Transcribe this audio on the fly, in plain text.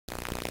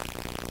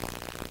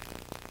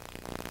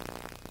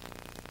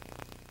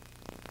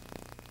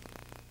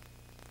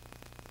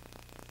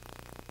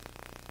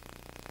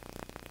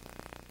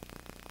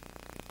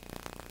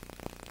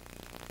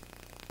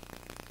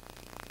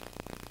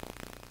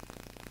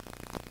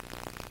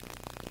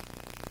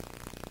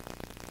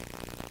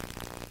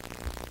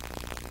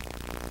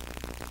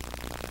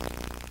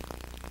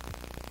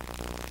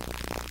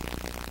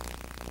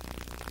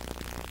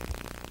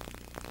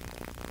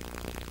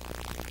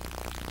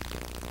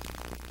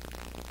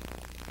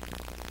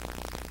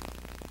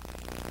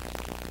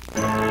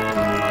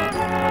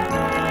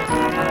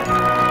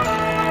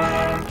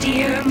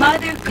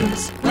Mother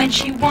Goose, when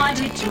she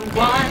wanted to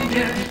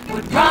wander,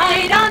 would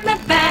ride on the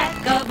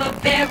back of a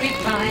very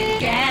fine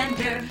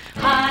gander.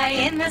 High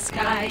in the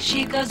sky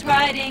she goes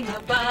riding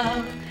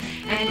above,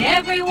 and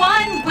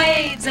everyone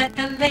waves at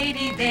the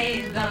lady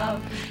they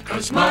love.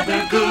 'Cause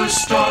Mother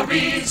Goose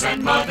stories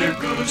and Mother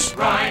Goose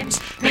rhymes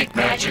make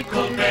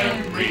magical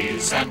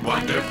memories and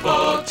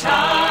wonderful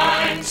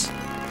times.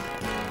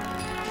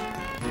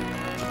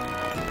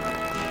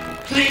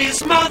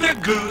 Please, Mother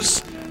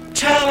Goose,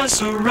 tell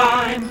us a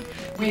rhyme.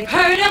 We've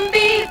heard 'em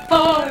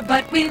before,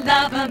 but we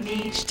love 'em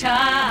each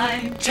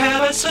time.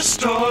 Tell us a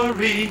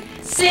story,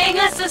 sing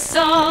us a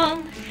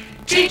song,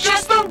 teach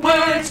us the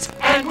words,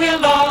 and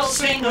we'll all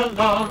sing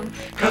along.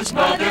 'Cause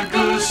Mother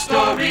Goose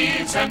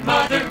stories and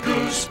Mother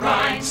Goose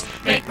rhymes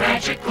make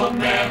magical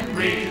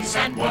memories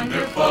and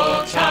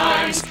wonderful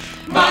times.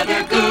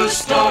 Mother Goose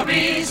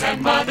stories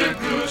and Mother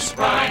Goose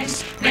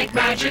rhymes make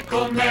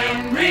magical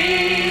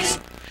memories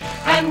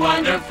and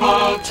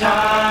wonderful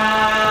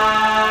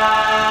times.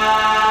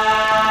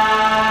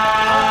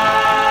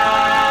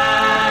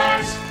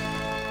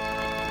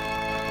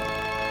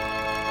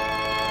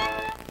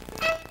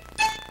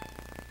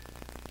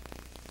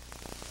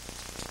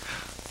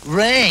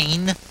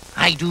 Rain?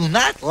 I do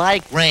not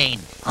like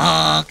rain.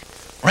 Honk.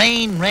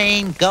 Rain,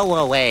 rain, go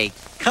away.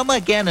 Come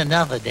again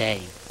another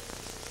day.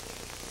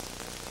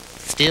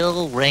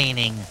 Still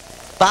raining.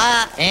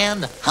 Bah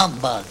and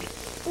humbug.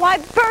 Why,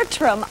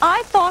 Bertram,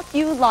 I thought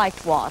you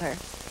liked water.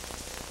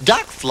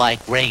 Ducks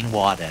like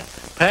rainwater.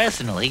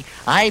 Personally,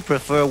 I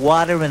prefer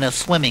water in a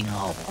swimming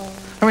hole,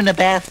 or in a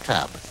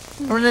bathtub,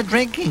 or in a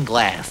drinking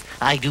glass.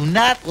 I do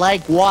not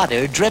like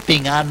water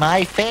dripping on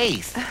my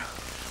face.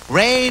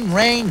 Rain,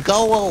 rain,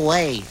 go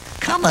away.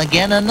 Come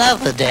again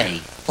another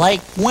day,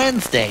 like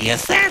Wednesday or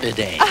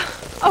Saturday.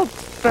 Oh,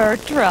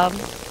 Bertram.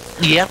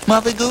 Yes,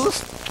 Mother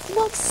Goose?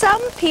 Well,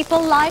 some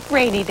people like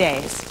rainy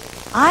days.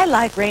 I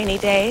like rainy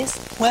days.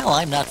 Well,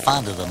 I'm not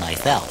fond of them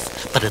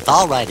myself, but it's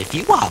all right if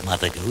you are,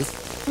 Mother Goose.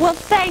 Well,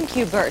 thank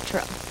you,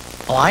 Bertram.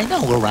 Oh, I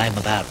know a rhyme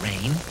about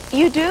rain.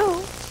 You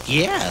do?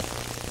 Yes.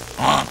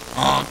 Honk,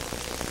 honk.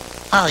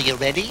 Are you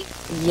ready?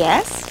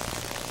 Yes.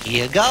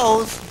 Here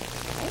goes.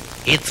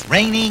 It's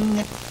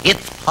raining,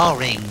 it's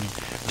pouring.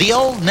 The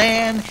old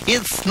man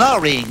is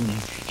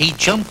snoring. He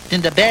jumped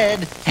into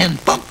bed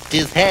and bumped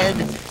his head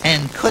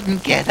and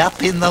couldn't get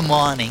up in the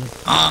morning.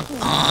 Honk,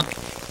 honk.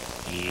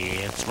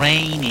 It's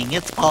raining,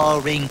 it's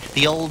pouring.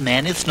 The old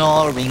man is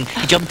snoring.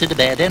 He jumped into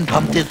bed and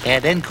bumped his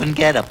head and couldn't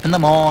get up in the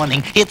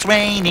morning. It's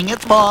raining,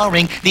 it's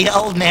pouring. The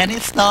old man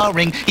is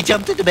snoring. He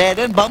jumped into bed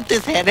and bumped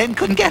his head and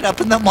couldn't get up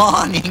in the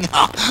morning.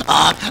 Honk,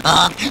 honk,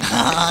 honk,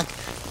 honk.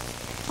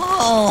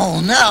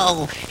 Oh,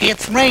 no,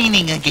 it's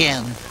raining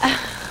again.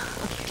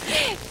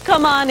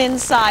 Come on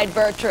inside,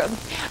 Bertram.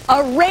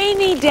 A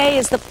rainy day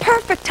is the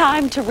perfect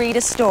time to read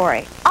a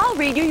story. I'll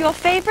read you your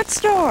favorite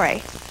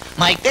story.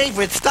 My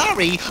favorite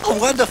story? Oh,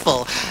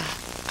 wonderful.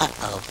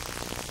 Uh-oh.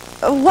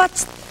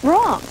 What's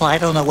wrong? Well, I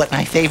don't know what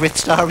my favorite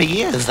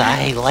story is.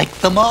 I like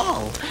them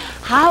all.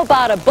 How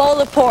about a bowl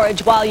of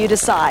porridge while you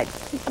decide?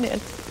 Come in.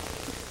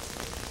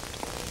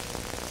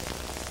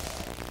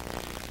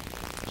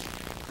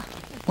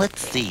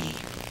 Let's see.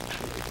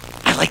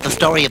 I like the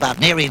story about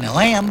Mary and the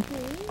Lamb.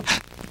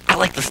 I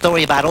like the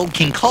story about Old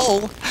King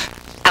Cole.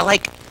 I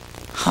like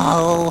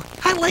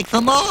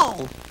them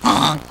all.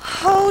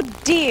 Oh,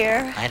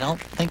 dear. I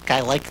don't think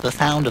I like the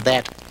sound of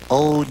that,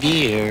 oh,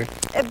 dear.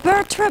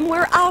 Bertram,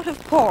 we're out of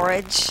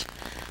porridge.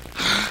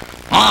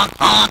 Honk,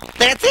 honk.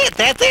 That's it,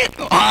 that's it.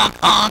 Honk,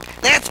 honk.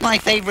 That's my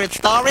favorite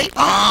story.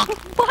 Honk.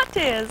 What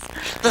is?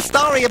 The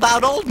story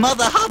about old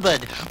Mother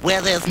Hubbard,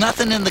 where there's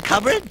nothing in the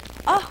cupboard.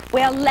 Oh,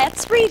 well,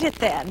 let's read it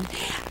then.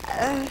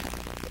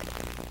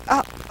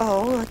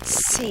 Let's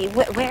see.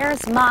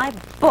 Where's my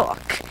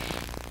book?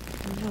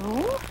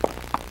 No.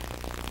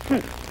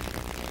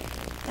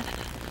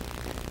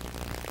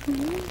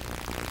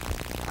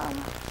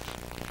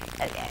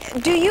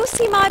 Do you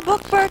see my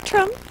book,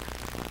 Bertram?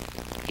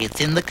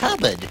 It's in the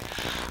cupboard,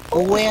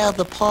 where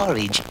the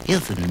porridge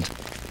isn't.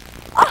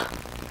 Oh,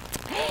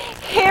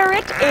 here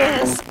it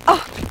is.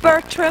 Oh,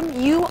 Bertram,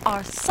 you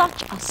are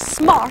such a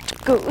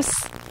smart goose.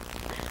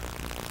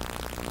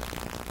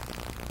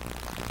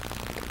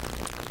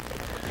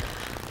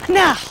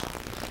 Now,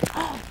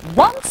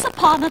 once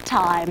upon a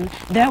time,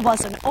 there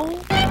was an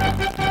old...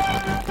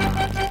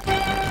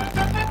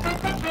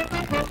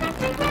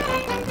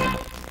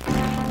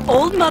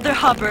 Old Mother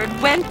Hubbard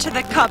went to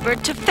the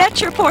cupboard to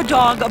fetch her poor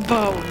dog a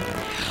bone.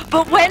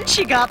 But when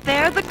she got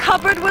there, the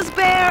cupboard was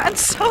bare, and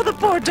so the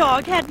poor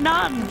dog had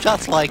none.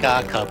 Just like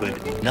our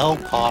cupboard, no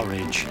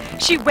porridge.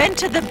 She went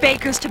to the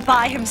baker's to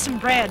buy him some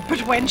bread,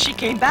 but when she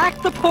came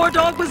back, the poor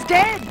dog was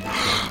dead.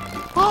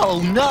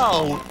 Oh,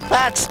 no,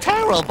 that's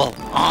terrible.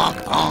 Honk,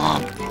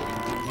 honk.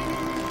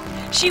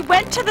 She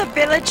went to the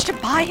village to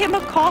buy him a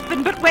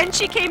coffin, but when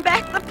she came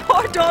back, the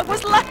poor dog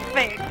was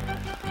laughing.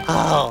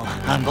 Oh,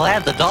 I'm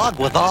glad the dog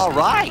was all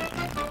right.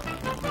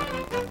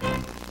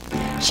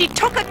 She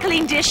took a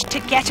clean dish to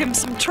get him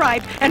some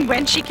tripe, and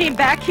when she came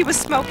back, he was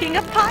smoking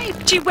a pipe.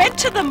 She went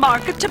to the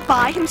market to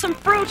buy him some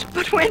fruit,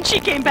 but when she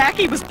came back,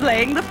 he was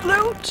playing the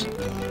flute.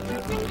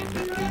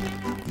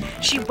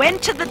 She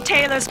went to the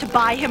tailor's to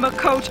buy him a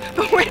coat,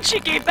 but when she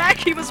came back,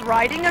 he was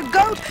riding a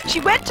goat. She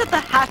went to the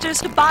hatter's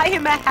to buy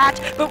him a hat,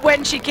 but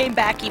when she came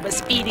back, he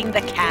was feeding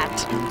the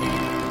cat.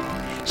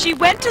 She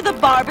went to the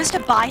barber's to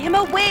buy him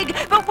a wig,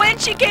 but when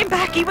she came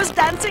back, he was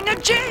dancing a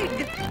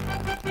jig.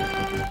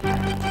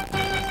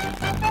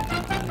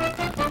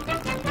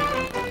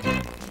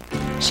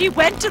 She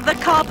went to the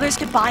cobbler's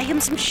to buy him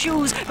some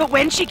shoes, but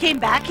when she came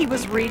back, he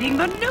was reading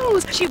the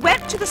news. She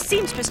went to the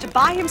seamstress to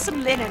buy him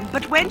some linen,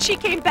 but when she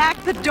came back,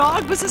 the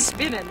dog was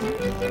a-spinning.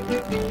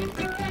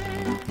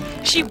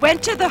 She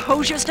went to the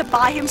hosier's to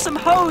buy him some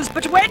hose,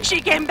 but when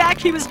she came back,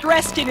 he was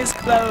dressed in his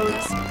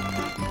clothes.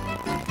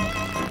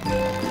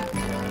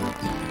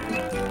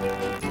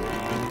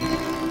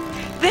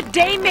 The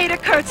dame made a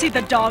curtsy,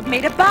 the dog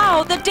made a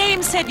bow. The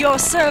dame said, "Your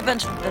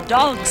servant," the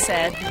dog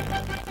said,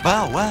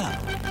 "Bow wow."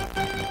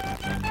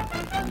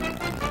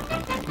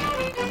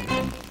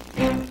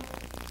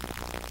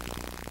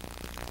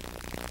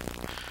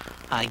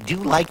 I do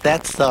like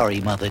that story,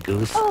 Mother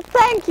Goose. "Oh,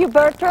 thank you,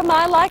 Bertram.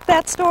 I like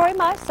that story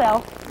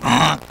myself."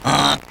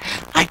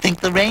 I think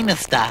the rain has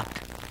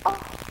stopped. Oh.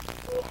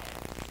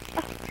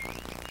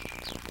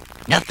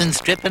 Nothing's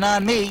dripping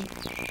on me.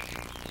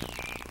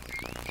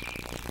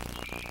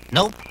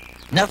 Nope,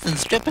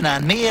 nothing's dripping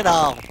on me at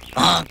all.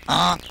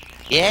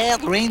 Yeah,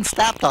 the rain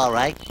stopped all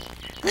right.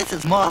 This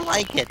is more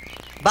like it.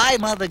 Bye,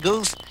 Mother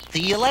Goose.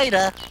 See you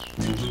later.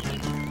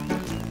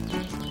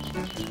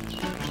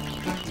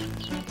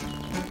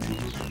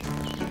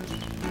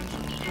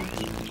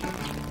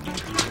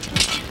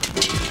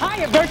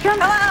 Hiya, Bertram.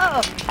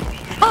 Hello.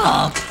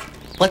 Oh,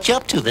 what you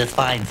up to this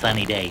fine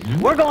sunny day?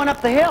 We're going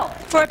up the hill.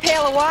 For a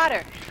pail of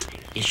water.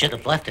 You should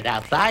have left it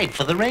outside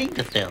for the rain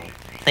to fill.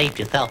 Saved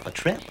yourself a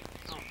trip.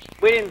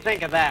 We didn't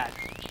think of that.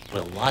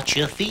 Well, watch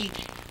your feet.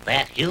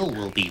 That hill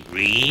will be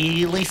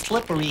really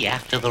slippery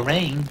after the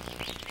rain.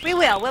 We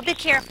will. We'll be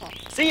careful.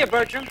 See you,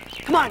 Bertram.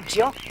 Come on,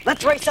 Jill.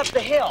 Let's race up the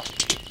hill.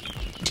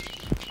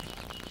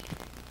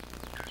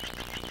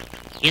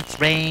 It's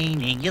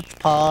raining, it's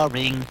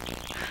pouring.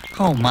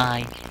 Oh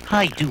my,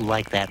 I do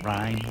like that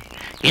rhyme.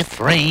 It's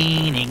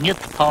raining,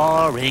 it's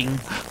pouring.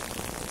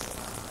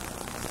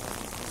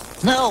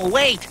 No,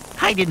 wait!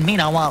 I didn't mean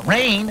I want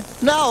rain.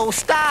 No,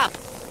 stop!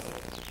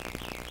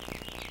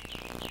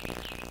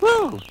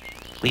 Whew!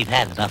 We've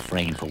had enough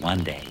rain for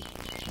one day.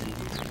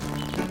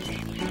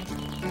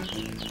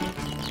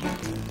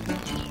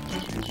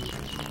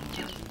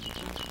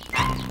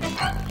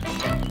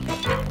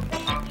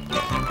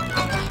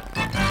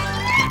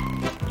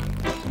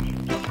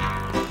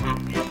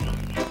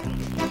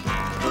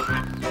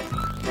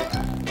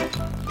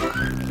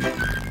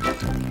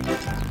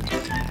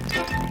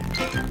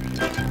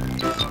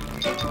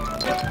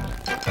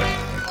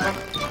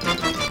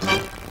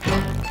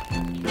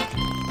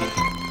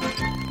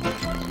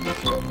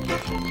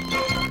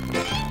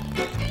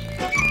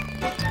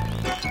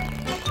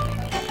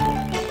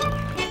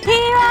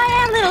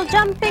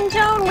 Jumping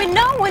Joan, when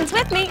no one's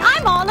with me,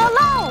 I'm all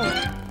alone.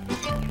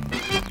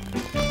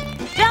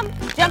 Jump,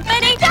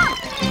 jumpity jump.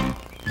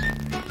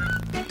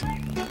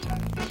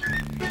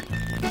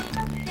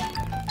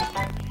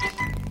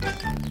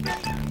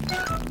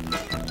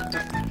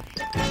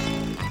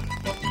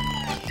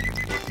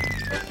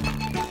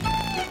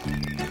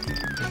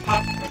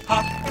 Hop,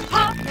 hop,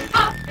 hop,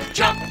 hop,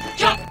 jump,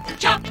 jump,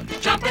 jump,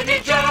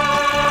 jumpity jump.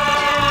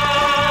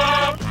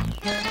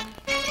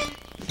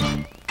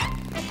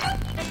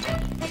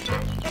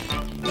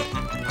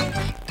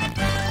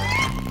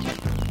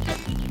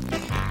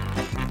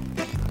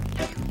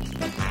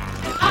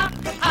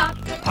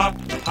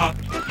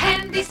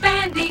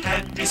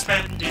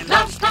 Spendy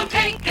loves plum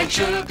cake and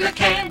sugar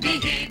candy.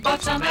 He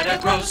bought some at a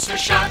grocer's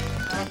shop,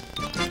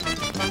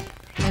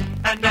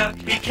 and out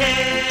he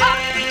came.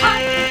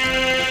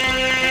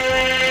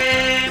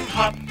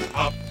 Hop,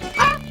 hop,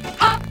 hop,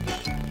 hop.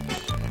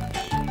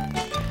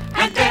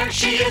 And there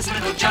she is,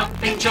 little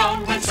jumping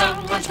Joan. When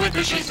someone's with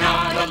her, she's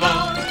not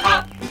alone.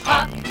 Hop,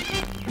 hop,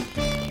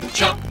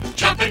 jump,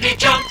 jumpity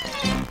jump.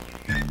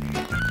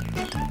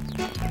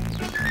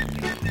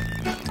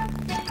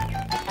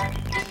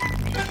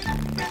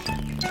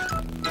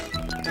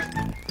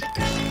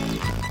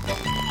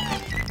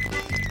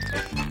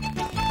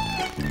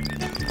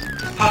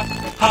 Hop,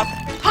 hop,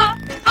 hop,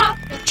 hop,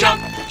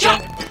 jump,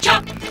 jump,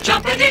 jump,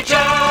 jumpity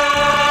jump!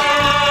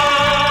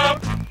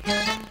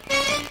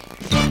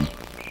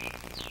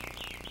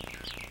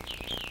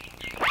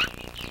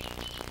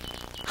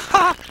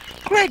 Ha!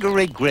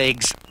 Gregory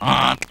Griggs.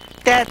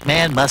 That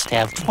man must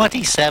have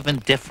 27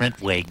 different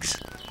wigs.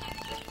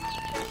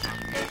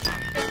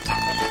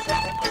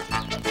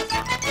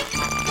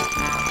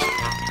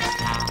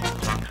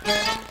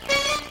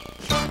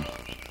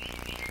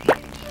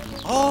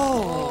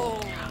 Oh!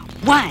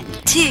 1,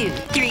 2,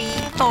 3,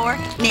 4,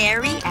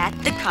 Mary at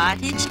the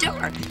cottage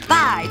door.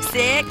 5,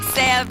 6,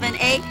 7,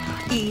 8,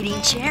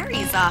 eating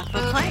cherries off a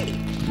plate.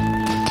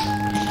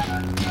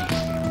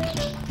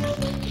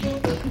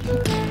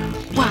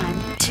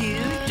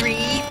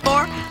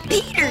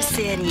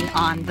 sitting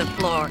on the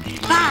floor.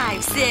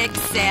 5, 6,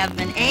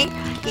 7, 8,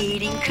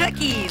 eating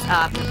cookies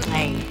off the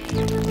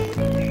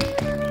plate.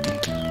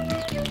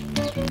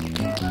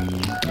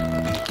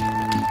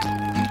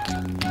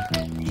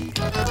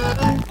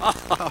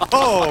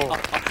 Oh!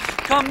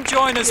 Come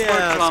join us, Yes,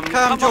 Bertram.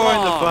 come join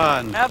the along.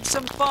 fun. Have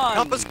some fun.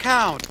 Help us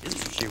count.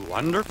 Isn't she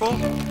wonderful?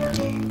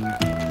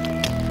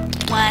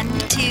 1,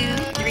 2,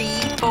 3,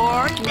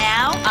 4.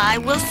 Now I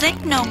will sing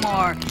no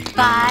more.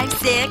 5,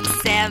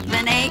 6,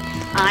 7, 8.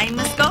 I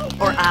must go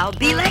or I'll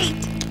be late.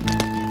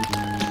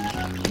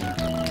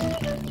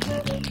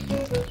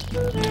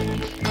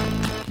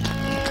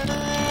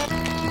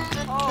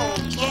 Oh,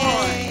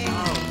 boy.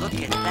 Oh, look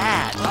at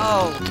that.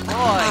 Oh,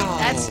 boy.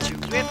 That's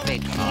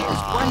terrific. He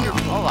is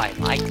wonderful. Oh, I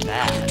like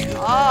that.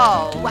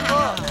 Oh,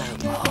 wow.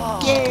 Oh,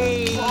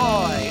 Yay!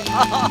 boy.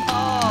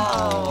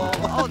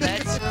 Oh,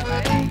 that's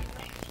great.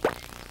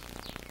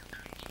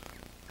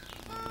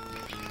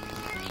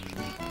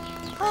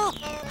 Oh,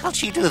 how'd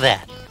she do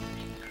that?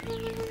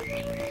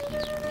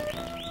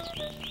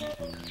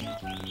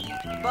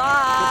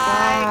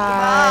 Bye.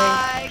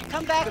 Goodbye.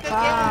 Come back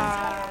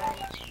again.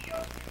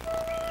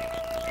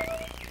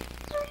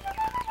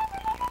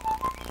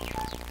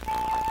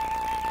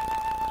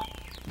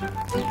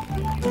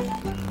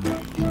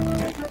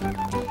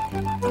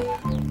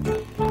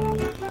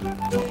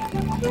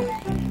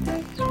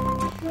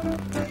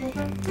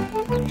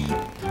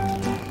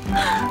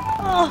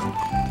 Oh,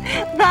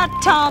 that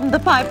Tom the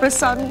Piper's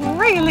son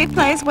really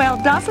plays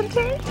well, doesn't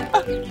he?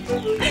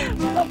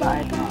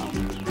 Bye-bye,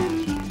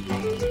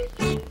 Tom.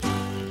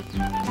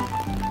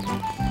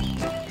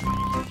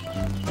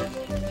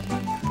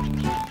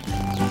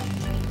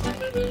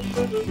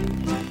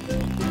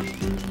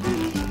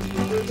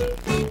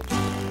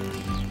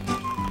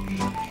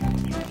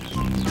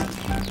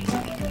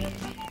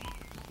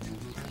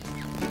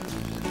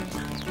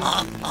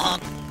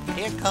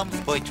 Here comes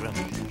Bertram.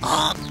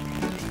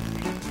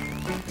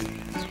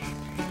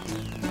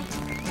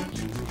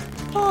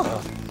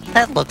 Oh,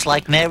 that looks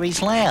like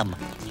Mary's lamb.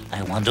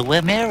 I wonder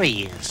where Mary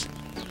is.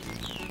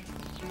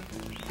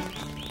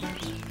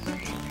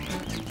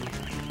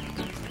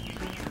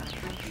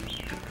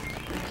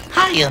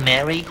 Hiya,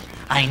 Mary.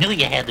 I knew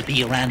you had to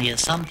be around here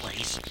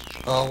someplace.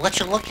 Oh, what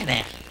you looking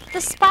at?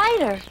 The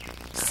spider.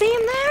 See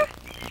him there?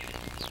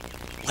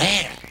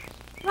 Where?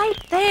 Right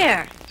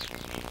there.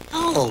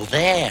 Oh,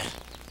 there.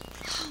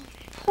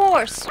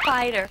 Poor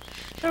spider.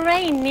 The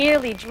rain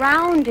nearly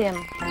drowned him.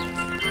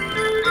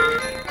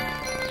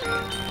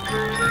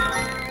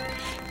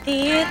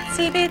 The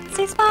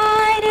itsy-bitsy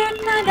spider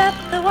climbed up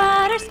the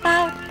water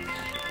spout.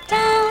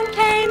 Down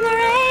came the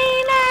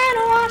rain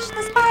and washed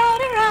the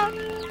spider out.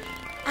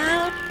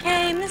 Out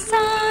came the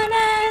sun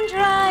and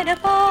dried up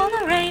all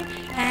the rain.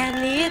 And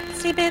the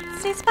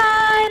itsy-bitsy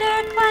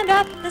spider climbed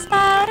up the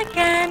spout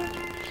again.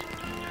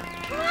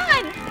 Come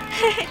on!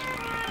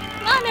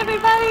 Come on,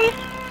 everybody!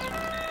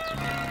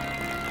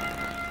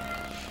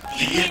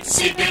 The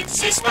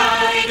itsy-bitsy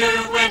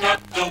spider went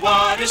up the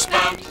water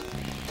spout.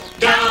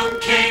 Down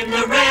came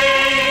the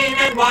rain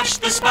and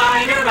washed the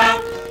spider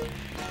out.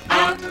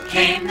 Out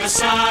came the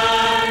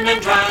sun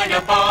and dried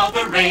up all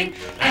the rain.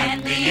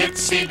 And the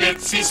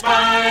itsy-bitsy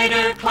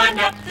spider climbed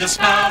up the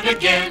spout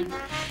again.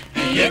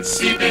 The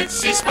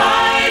itsy-bitsy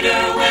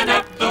spider went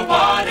up the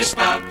water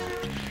spout.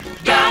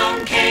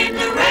 Down came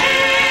the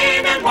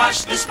rain and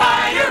washed the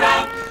spider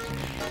out.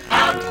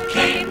 Out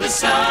came the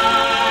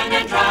sun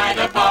and dried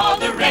up all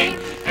the rain.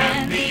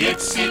 And the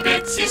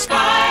itsy-bitsy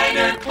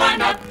spider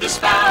climbed up the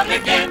spout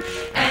again.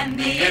 And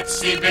the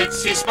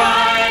itsy-bitsy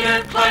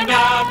spider climbed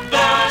up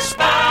the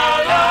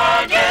spout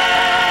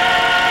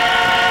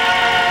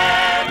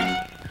again.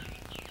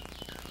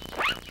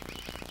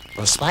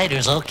 The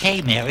spider's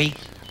okay, Mary,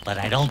 but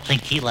I don't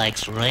think he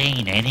likes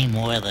rain any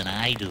more than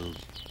I do.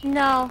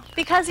 No,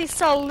 because he's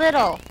so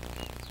little.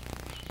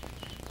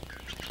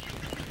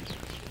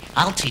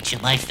 I'll teach you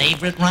my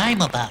favorite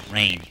rhyme about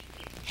rain.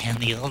 And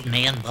the old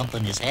man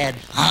bumping his head.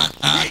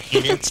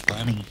 It's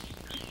funny.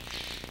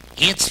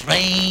 It's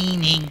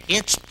raining,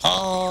 it's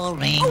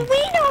pouring. Oh,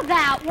 we know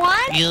that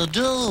one. You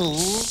do?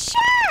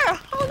 Sure.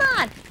 Hold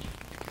on.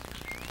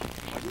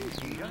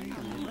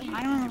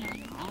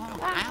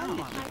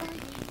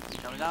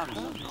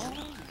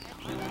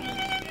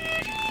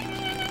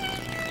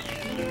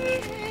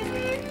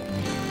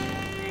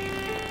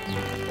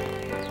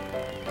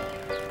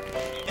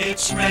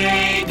 It's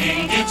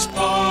raining, it's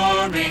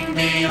pouring,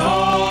 the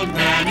old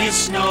man is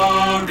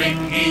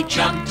snoring. He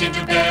jumped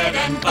into bed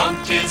and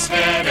bumped his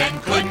head and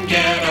couldn't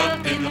get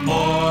up in the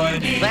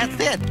morning. That's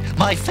it,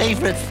 my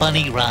favorite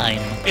funny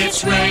rhyme.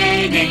 It's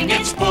raining,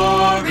 it's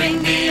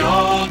pouring, the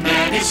old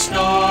man is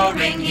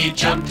snoring. He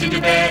jumped into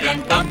bed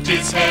and bumped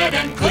his head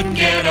and couldn't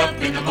get up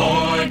in the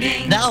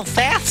morning. Now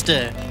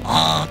faster.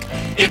 Honk.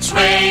 It's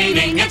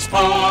raining, it's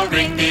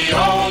pouring, the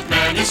old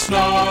man is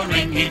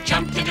snoring. He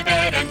jumped into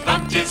bed and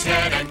bumped his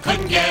head and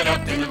couldn't get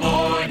up in the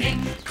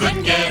morning.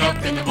 Couldn't get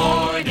up in the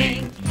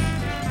morning.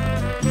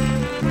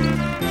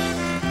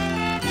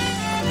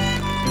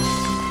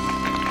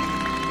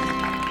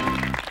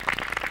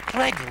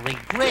 Gregory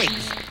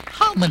Griggs,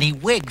 how many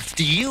wigs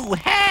do you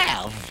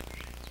have?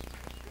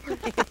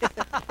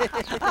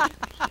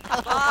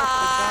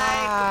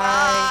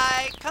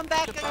 Bye. Come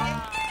back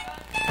again.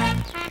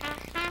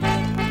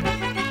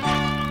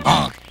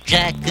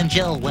 Jack and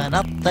Jill went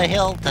up the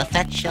hill to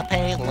fetch a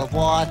pail of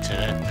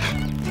water.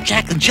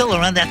 Jack and Jill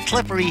are on that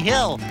slippery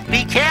hill.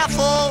 Be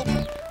careful!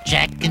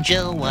 Jack and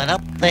Jill went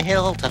up the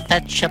hill to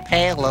fetch a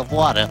pail of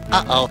water.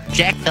 Uh-oh,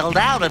 Jack fell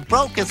down and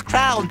broke his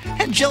crown,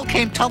 and Jill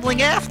came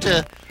tumbling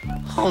after.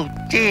 Oh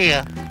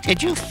dear,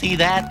 did you see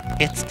that?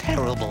 It's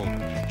terrible.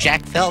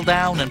 Jack fell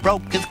down and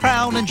broke his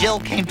crown, and Jill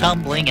came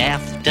tumbling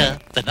after.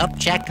 Then up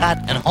Jack got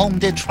and home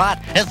did trot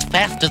as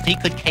fast as he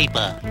could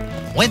caper.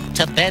 Went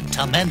to bed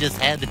to mend his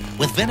head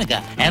with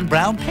vinegar and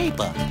brown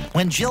paper.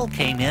 When Jill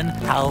came in,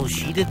 how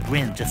she did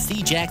grin to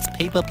see Jack's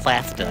paper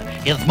plaster.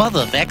 His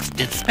mother vexed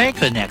did spank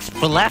her next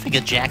for laughing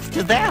at Jack's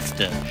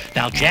disaster.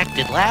 Now Jack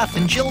did laugh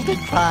and Jill did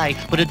cry,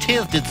 but her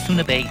tears did soon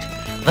abate.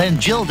 Then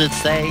Jill did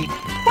say,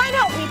 "Why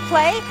don't we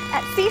play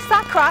at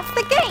Seesaw Cross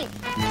the Gate?"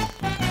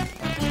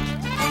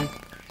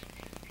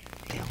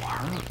 It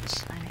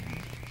works.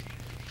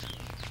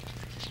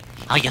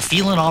 Are you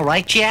feeling all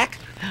right, Jack?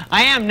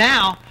 I am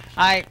now.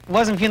 I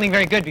wasn't feeling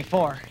very good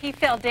before. He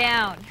fell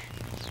down.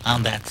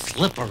 On that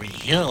slippery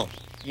hill.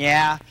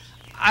 Yeah,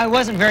 I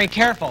wasn't very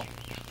careful.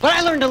 But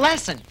I learned a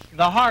lesson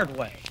the hard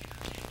way.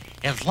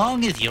 As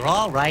long as you're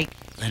all right,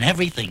 then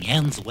everything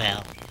ends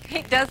well.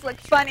 He does look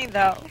funny,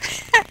 though.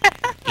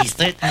 He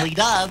certainly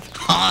does.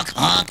 Honk,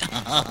 honk,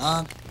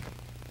 honk,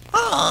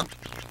 honk.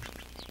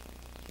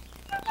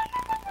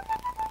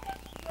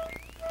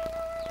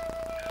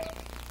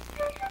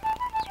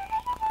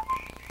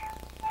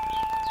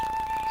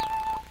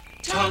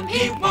 Tom,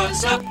 he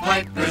was a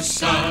piper's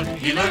son.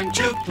 He learned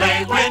to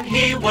play when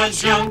he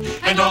was young,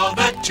 and all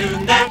the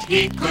tune that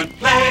he could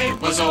play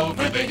was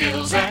over the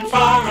hills and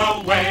far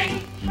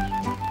away.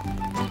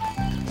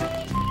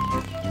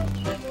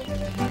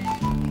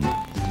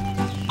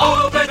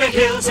 Over the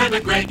hills and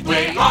a great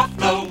way off,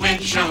 the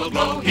wind shall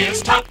blow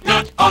his top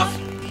knot off.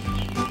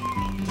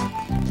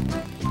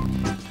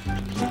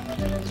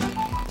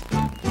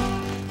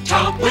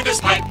 Tom with his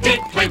pipe did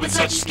play with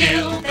such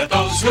skill that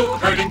those who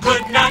heard him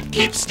could not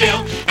keep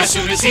still. As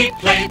soon as he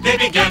played, they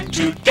began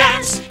to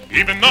dance.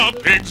 Even the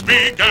pigs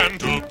began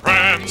to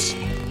prance.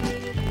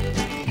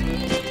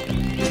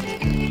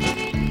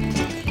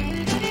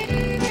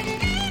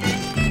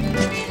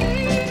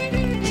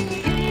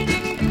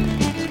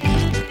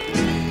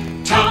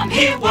 Tom,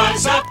 he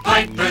was a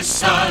piper's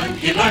son.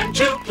 He learned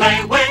to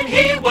play when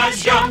he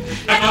was young,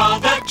 and all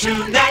the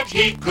tune that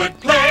he could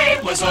play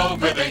was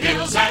over the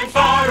hills and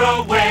far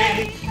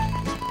away.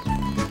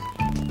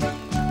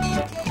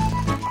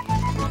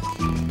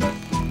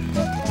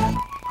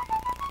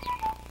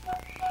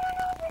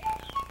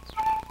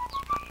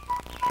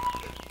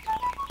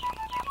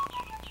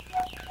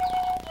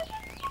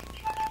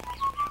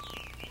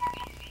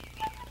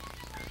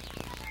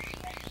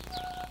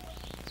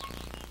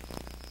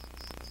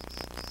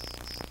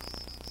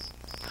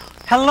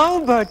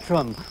 Hello,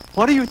 Bertram.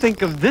 What do you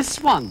think of this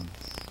one?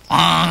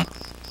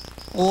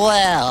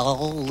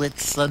 Well,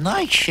 it's a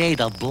nice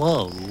shade of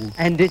blue.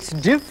 And it's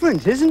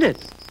different, isn't it?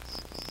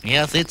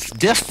 Yes, it's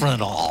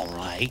different, all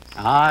right.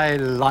 I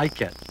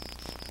like it.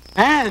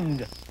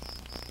 And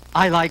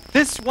I like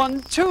this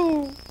one,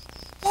 too.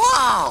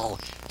 Wow,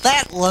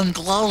 that one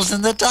glows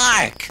in the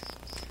dark.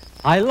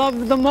 I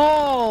love them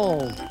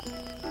all.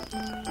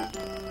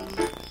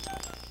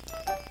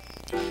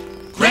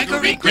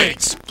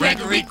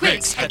 Gregory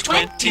Griggs had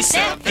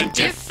 27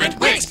 different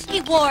wigs.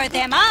 He wore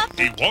them up.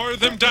 He wore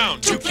them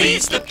down To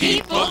please the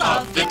people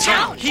of the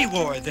town. He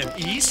wore them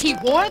east, He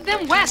wore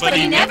them west, But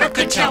he never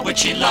could tell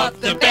which he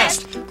loved the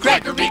best.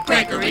 Gregory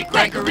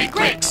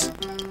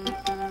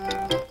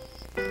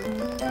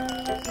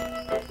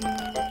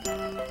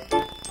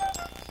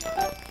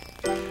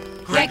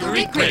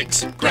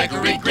Griggs.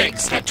 Gregory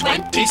Griggs had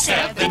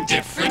 27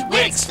 different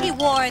wigs. He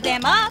wore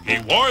them up. He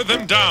wore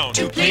them down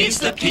To please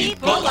the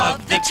people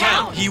of the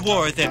town. he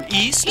wore them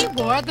east, He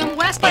wore them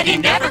west, But he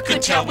never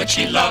could tell which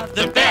he loved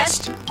the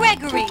best.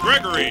 Gregory.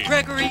 Gregory.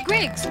 Gregory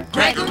Griggs.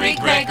 Gregory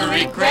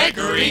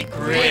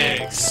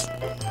Griggs.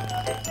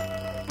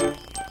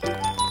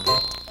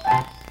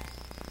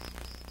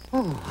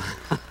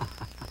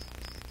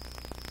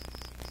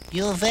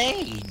 You've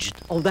aged.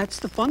 Oh, that's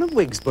the fun of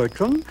wigs,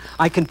 Bertram.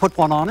 I can put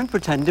one on and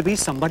pretend to be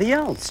somebody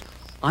else.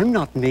 I'm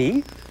not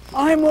me.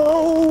 I'm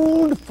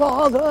old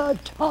Father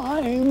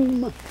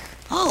Time.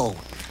 Oh,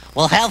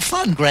 well, have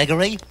fun,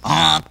 Gregory.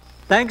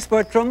 Thanks,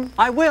 Bertram.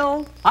 I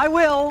will. I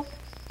will.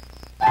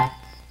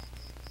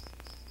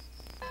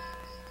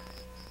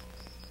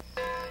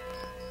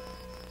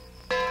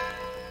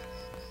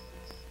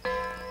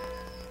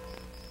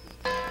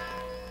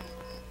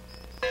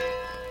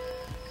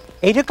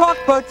 Eight o'clock,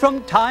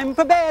 Bertram. Time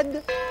for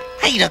bed.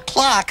 8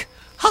 o'clock?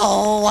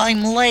 Oh,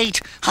 I'm late.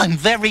 I'm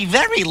very,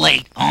 very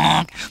late.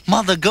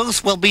 Mother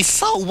Goose will be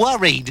so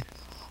worried.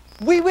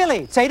 Wee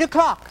Willie, it's 8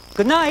 o'clock.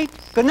 Good night.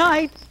 Good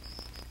night.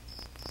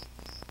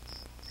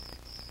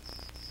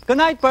 Good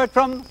night,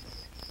 Bertram.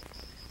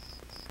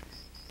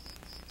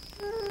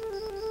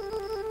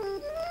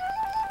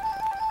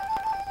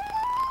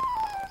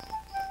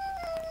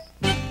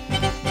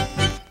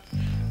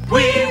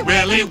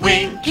 Willie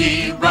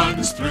Winky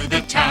runs through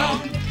the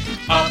town.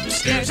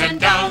 Upstairs and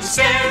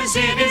downstairs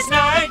in his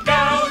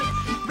nightgown,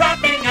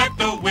 rapping at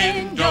the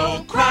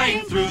window,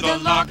 crying through the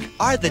lock.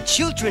 Are the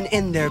children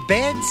in their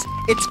beds?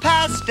 It's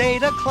past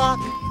 8 o'clock.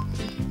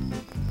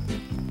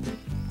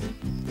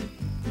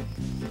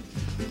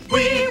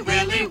 Wee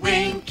Willie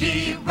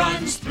Winky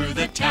runs through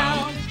the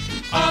town.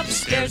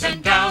 Upstairs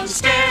and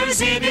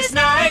downstairs in his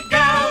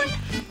nightgown,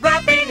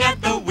 rapping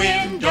at the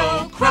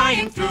window,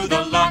 crying through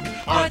the lock.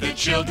 Are the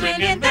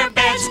children in their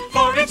beds?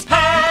 For it's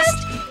past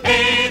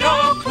 8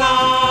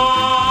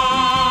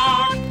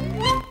 o'clock.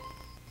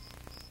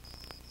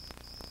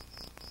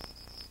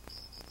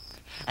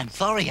 I'm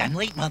sorry I'm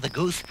late, Mother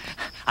Goose.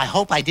 I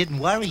hope I didn't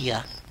worry you.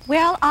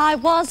 Well, I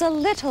was a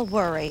little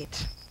worried.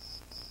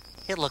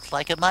 It looks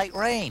like it might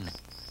rain.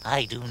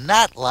 I do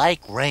not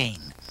like rain.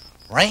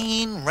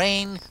 Rain,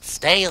 rain,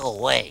 stay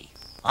away.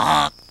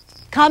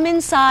 Come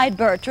inside,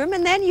 Bertram,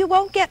 and then you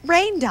won't get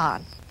rained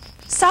on.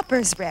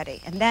 Supper's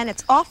ready, and then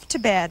it's off to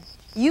bed.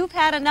 You've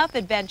had enough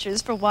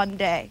adventures for one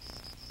day.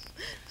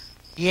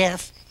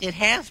 Yes, it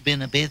has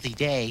been a busy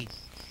day,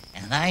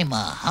 and I'm a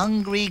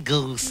hungry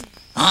goose.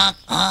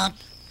 Oh,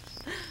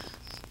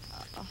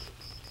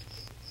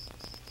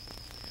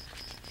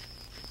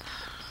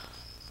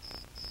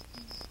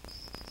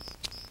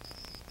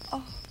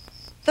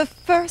 the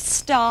first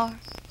star.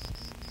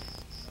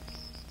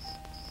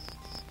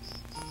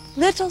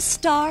 Little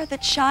star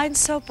that shines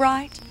so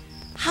bright,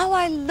 how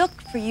I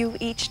look for you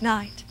each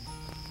night.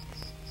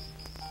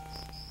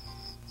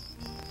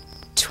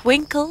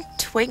 Twinkle,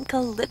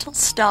 twinkle, little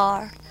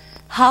star,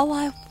 how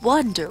I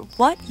wonder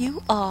what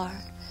you are.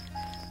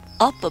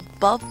 Up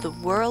above the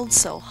world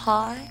so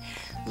high,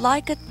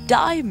 like a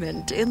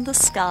diamond in the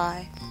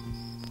sky.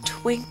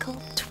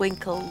 Twinkle,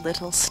 twinkle,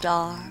 little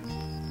star,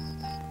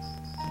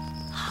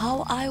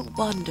 how I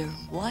wonder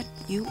what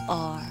you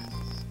are.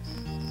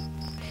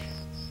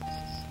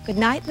 Good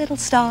night, little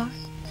star.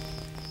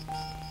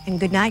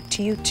 And good night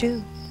to you,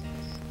 too.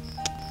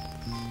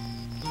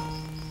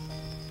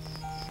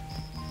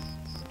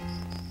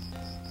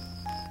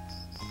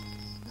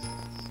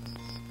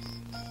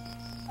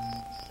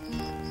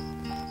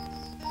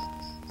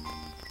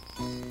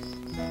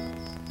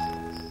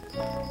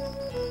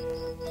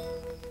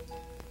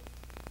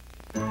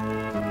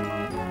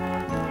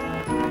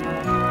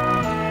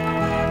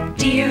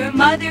 Dear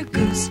Mother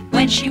Goose,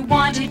 when she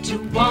wanted to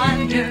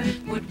wander,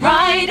 would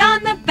ride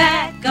on the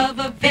back of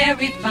a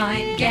very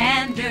fine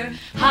gander.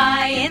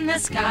 High in the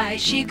sky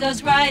she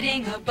goes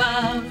riding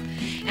above,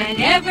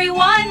 and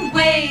everyone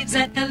waves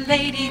at the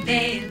lady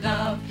they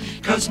love.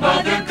 'Cause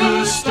Mother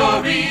Goose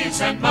stories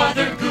and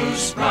Mother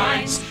Goose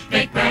rhymes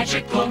make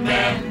magical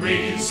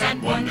memories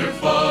and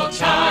wonderful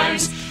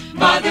times.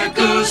 Mother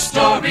Goose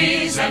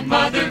stories and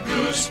Mother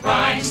Goose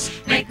rhymes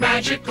make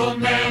magical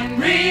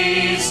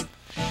memories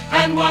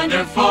and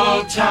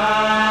wonderful times.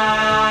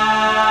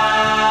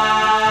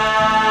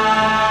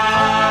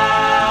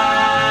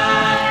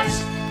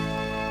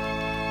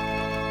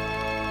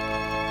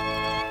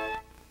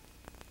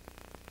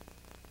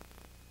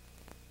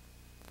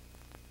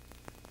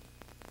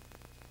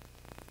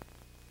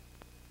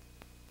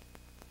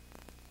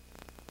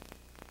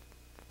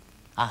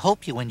 I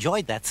hope you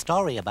enjoyed that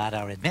story about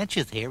our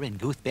adventures here in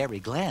Gooseberry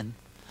Glen.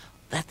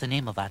 That's the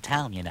name of our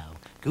town, you know,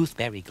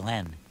 Gooseberry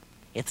Glen.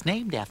 It's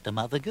named after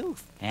Mother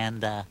Goose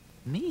and,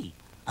 me.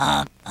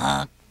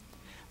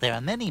 There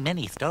are many,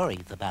 many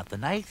stories about the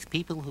nice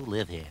people who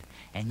live here,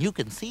 and you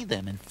can see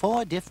them in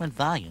 4 different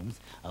volumes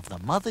of the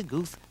Mother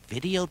Goose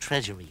Video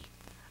Treasury.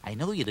 I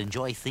know you'd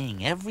enjoy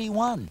seeing every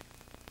one.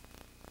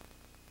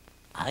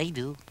 I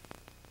do.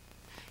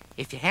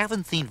 If you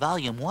haven't seen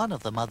Volume 1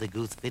 of the Mother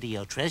Goose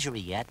Video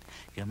Treasury yet,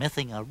 you're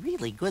missing a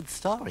really good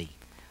story.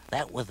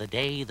 That was the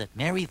day that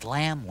Mary's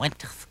lamb went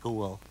to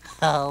school.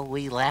 Oh,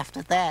 we laughed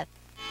at that.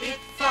 It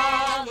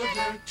followed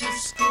her to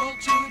school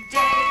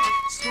today,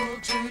 school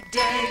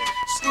today,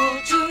 school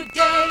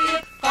today.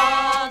 It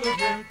followed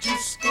her to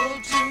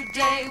school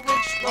today,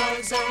 which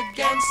was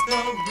against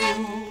the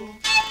rule.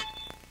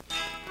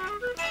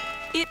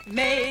 It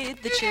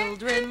made the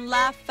children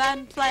laugh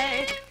and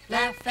play,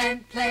 laugh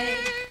and play,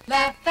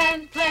 laugh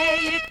and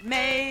play. It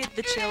made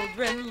the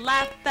children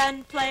laugh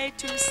and play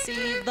to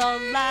see the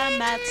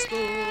lamb at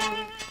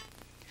school.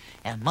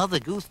 And Mother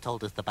Goose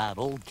told us about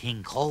Old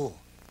King Cole.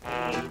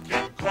 Old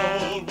King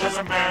Cole was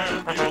a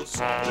merry old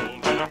soul,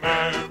 and a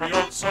merry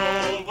old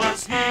soul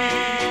was he.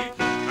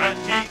 And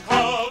he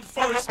called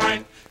for his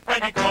strength,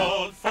 and he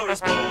called for his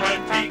bow,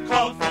 and he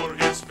called for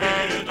his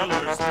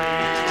fiddlers three.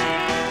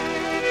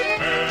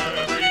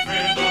 Every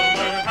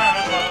fiddler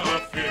had a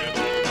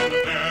fiddle, and a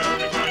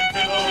very fine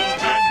fiddle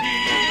had he.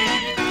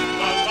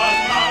 La la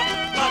la,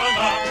 la la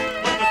la,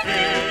 with the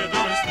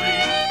fiddlers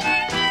three.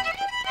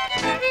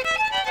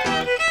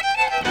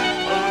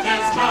 Oh,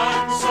 there's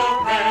none so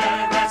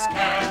rare as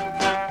can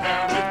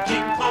compare with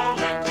King Cole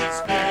and his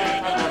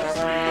fiddlers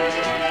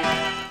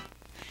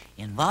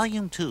three. In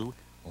Volume 2,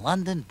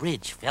 London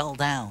Bridge fell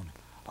down.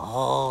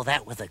 Oh,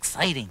 that was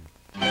exciting.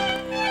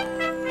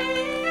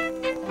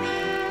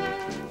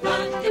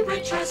 London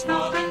Bridge has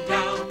fallen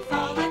down.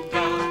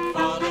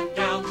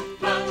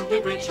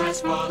 has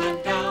fallen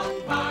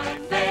down, my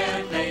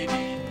fair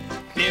lady.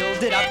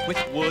 Build it up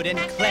with wood and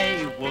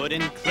clay, wood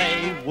and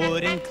clay,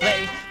 wood and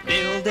clay.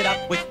 Build it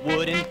up with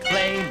wood and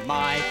clay,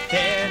 my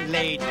fair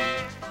lady.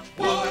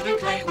 Wood and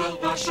clay will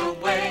wash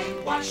away,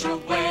 wash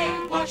away,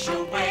 wash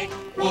away.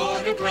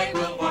 Wood and clay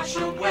will wash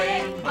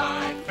away,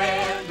 my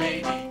fair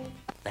lady.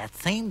 That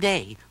same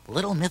day,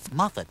 little Miss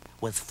Muffet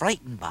was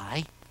frightened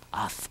by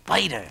a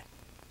spider.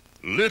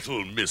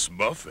 Little Miss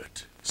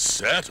Muffet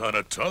sat on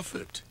a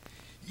tuffet,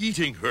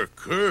 eating her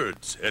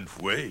curds and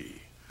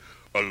whey.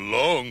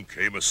 Along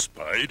came a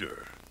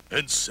spider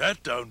and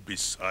sat down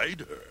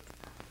beside her.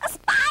 A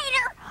spider!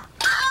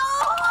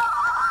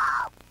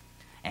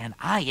 And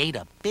I ate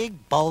a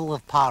big bowl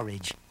of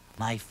porridge,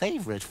 my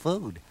favorite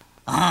food.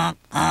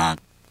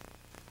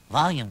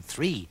 Volume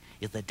 3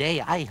 is the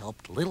day I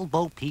helped Little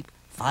Bo Peep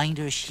find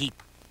her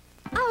sheep.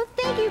 Oh,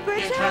 thank you,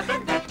 Bertram. It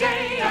happened that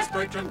day as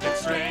Bertram did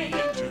stray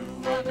into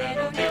a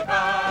meadow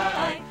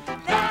nearby,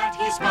 that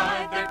he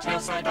spied their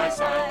tails side by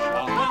side,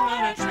 all hung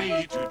on a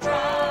tree to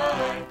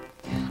dry.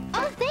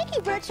 Oh, thank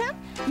you, Bertram.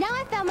 Now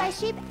I found my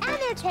sheep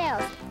and their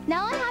tails.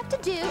 Now all I have to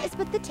do is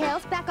put the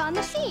tails back on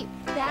the sheep.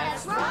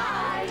 That's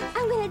right.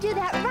 I'm going to do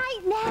that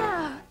right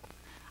now.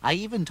 I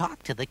even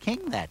talked to the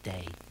king that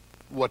day.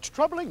 What's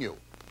troubling you?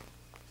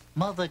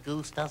 Mother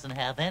Goose doesn't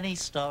have any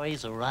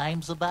stories or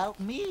rhymes about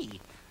me.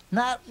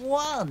 Not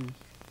one.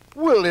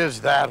 Well,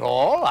 is that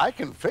all? I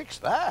can fix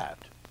that.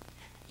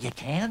 You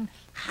can?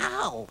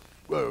 How?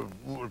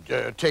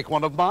 Take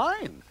one of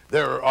mine.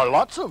 There are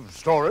lots of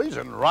stories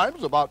and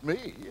rhymes about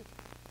me.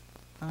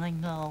 I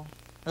know.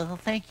 Oh,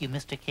 thank you,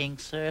 Mr. King,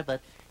 sir,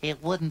 but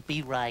it wouldn't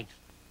be right.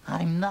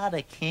 I'm not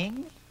a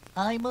king.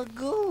 I'm a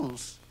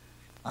goose.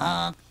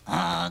 Oh,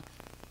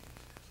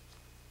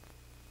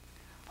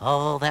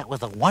 that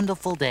was a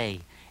wonderful day,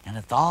 and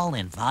it's all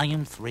in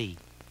Volume 3.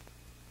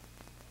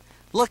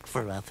 Look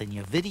for us in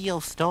your video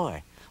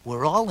store.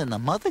 We're all in the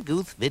Mother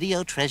Goose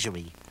Video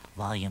Treasury,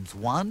 Volumes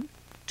 1,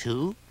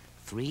 2,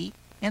 3,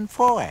 and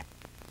 4.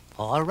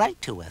 Or write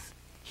to us.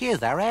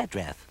 Here's our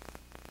address.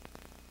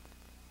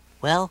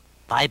 Well,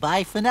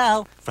 bye-bye for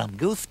now from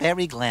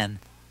Gooseberry Glen.